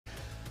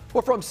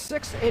Well, from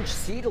 6-inch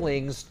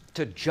seedlings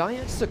to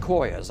giant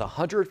sequoias,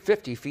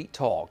 150 feet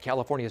tall.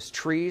 California's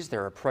trees,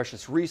 they're a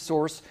precious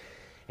resource,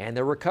 and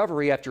their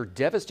recovery after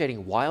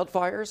devastating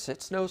wildfires,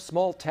 it's no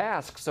small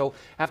task. So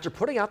after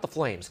putting out the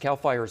flames, CAL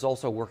FIRE is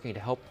also working to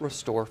help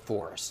restore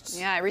forests.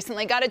 Yeah, I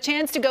recently got a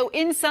chance to go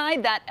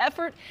inside that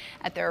effort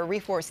at their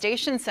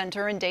reforestation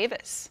center in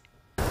Davis.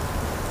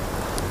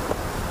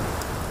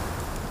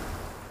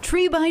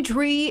 Tree by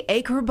tree,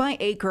 acre by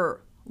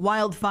acre,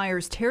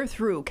 wildfires tear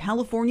through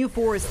California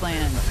forest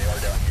land.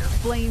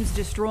 Flames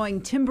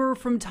destroying timber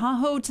from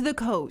Tahoe to the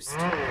coast.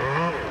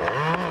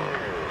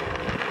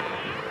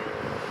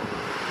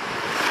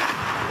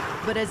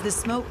 But as the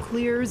smoke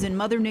clears and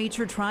Mother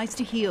Nature tries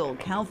to heal,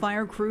 CAL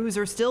FIRE crews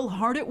are still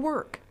hard at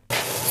work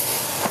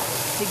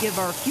to give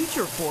our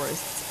future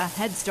forests a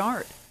head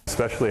start.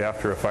 Especially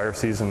after a fire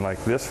season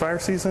like this fire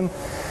season,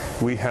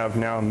 we have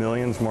now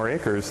millions more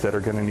acres that are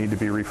going to need to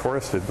be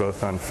reforested,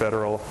 both on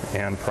federal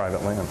and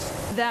private lands.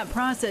 That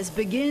process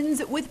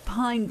begins with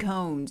pine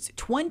cones,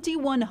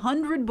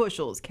 2,100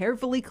 bushels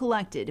carefully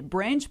collected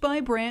branch by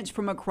branch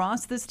from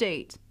across the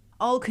state,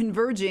 all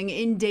converging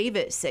in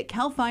Davis at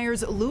CAL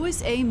FIRE's Louis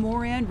A.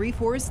 Moran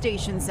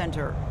Reforestation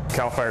Center.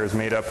 CAL FIRE is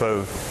made up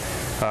of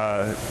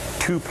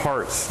two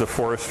parts, the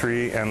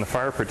forestry and the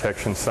fire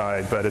protection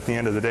side, but at the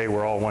end of the day,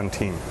 we're all one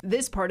team.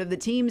 This part of the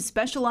team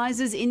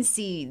specializes in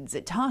seeds,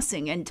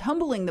 tossing and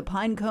tumbling the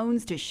pine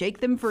cones to shake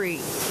them free.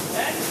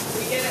 Then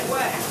we get it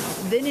wet.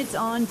 Then it's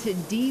on to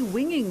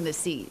de-winging the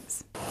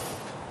seeds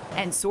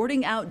and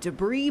sorting out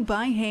debris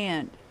by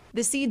hand.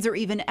 The seeds are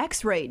even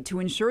x-rayed to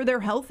ensure they're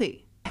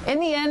healthy. In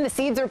the end, the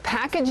seeds are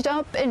packaged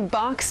up and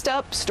boxed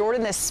up, stored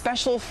in this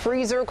special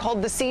freezer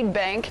called the seed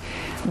bank.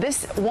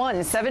 This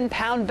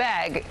 7-pound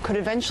bag could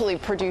eventually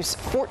produce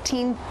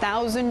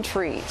 14,000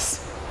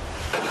 trees.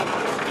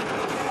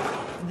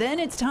 Then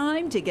it's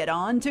time to get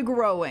on to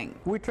growing.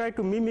 We try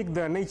to mimic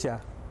the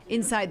nature.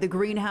 Inside the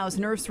greenhouse,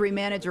 nursery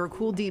manager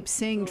Kuldeep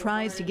Singh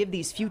tries to give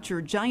these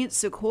future giant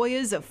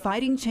sequoias a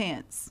fighting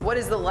chance. What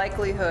is the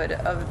likelihood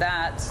of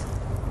that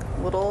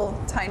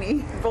little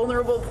tiny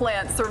vulnerable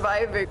plant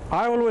surviving?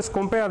 I always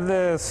compare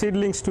the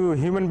seedlings to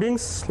human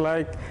beings.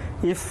 Like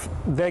if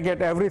they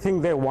get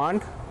everything they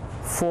want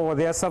for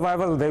their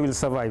survival, they will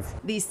survive.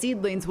 These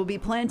seedlings will be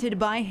planted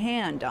by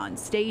hand on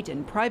state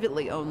and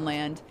privately owned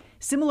land.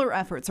 Similar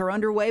efforts are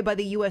underway by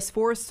the U.S.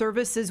 Forest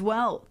Service as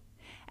well.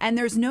 And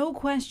there's no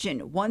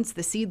question, once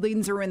the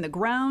seedlings are in the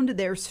ground,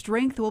 their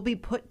strength will be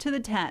put to the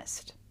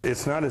test.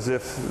 It's not as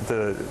if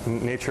the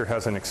nature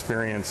hasn't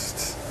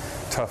experienced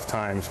tough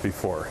times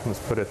before, let's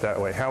put it that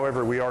way.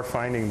 However, we are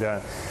finding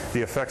that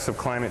the effects of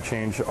climate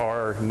change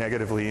are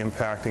negatively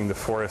impacting the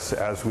forests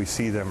as we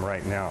see them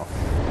right now.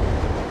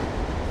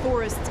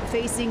 Forests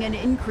facing an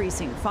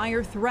increasing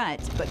fire threat,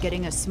 but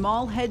getting a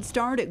small head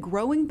start at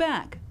growing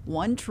back,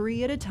 one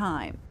tree at a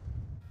time.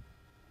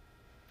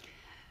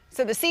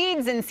 So the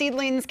seeds and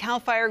seedlings CAL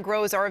FIRE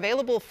grows are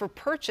available for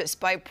purchase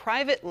by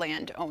private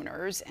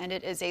landowners, and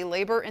it is a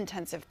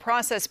labor-intensive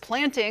process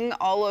planting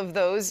all of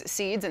those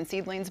seeds and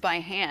seedlings by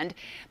hand.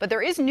 But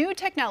there is new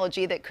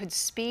technology that could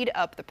speed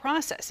up the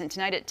process. And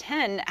tonight at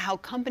 10, how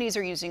companies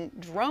are using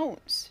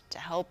drones to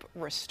help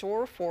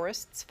restore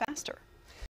forests faster.